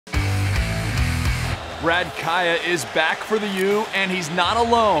Brad Kaaya is back for the U, and he's not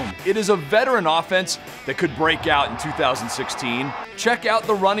alone. It is a veteran offense that could break out in 2016. Check out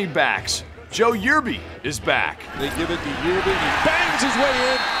the running backs. Joe Yearby is back. They give it to Yearby, and he bangs his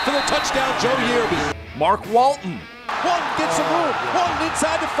way in for the touchdown, Joe Yearby. Mark Walton. Walton gets some room. Walton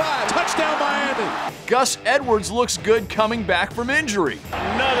inside the 5. Touchdown, Miami. Gus Edwards looks good coming back from injury.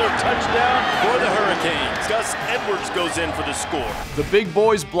 Another touchdown for the Hurricanes. Gus Edwards goes in for the score. The big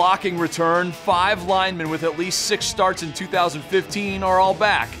boys blocking return. 5 linemen with at least 6 starts in 2015 are all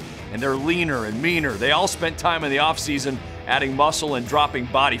back, and they're leaner and meaner. They all spent time in the offseason adding muscle and dropping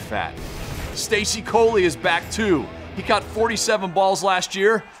body fat. Stacy Coley is back too. He caught 47 balls last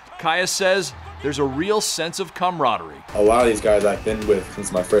year. Kaaya says there's a real sense of camaraderie. A lot of these guys I've been with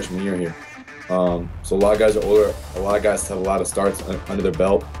since my freshman year here. So a lot of guys are older. A lot of guys have a lot of starts under their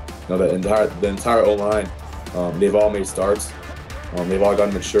belt. You know, the entire O-line, they've all made starts. They've all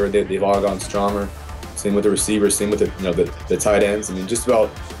gotten mature. They've all gotten stronger. Same with the receivers. Same with the tight ends. I mean, just about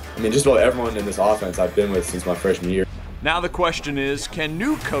everyone in this offense I've been with since my freshman year. Now the question is, can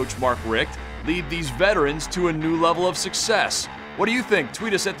new coach Mark Richt lead these veterans to a new level of success? What do you think?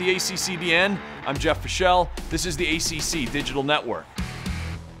 Tweet us at the ACCDN. I'm Jeff Fischel. This is the ACC Digital Network.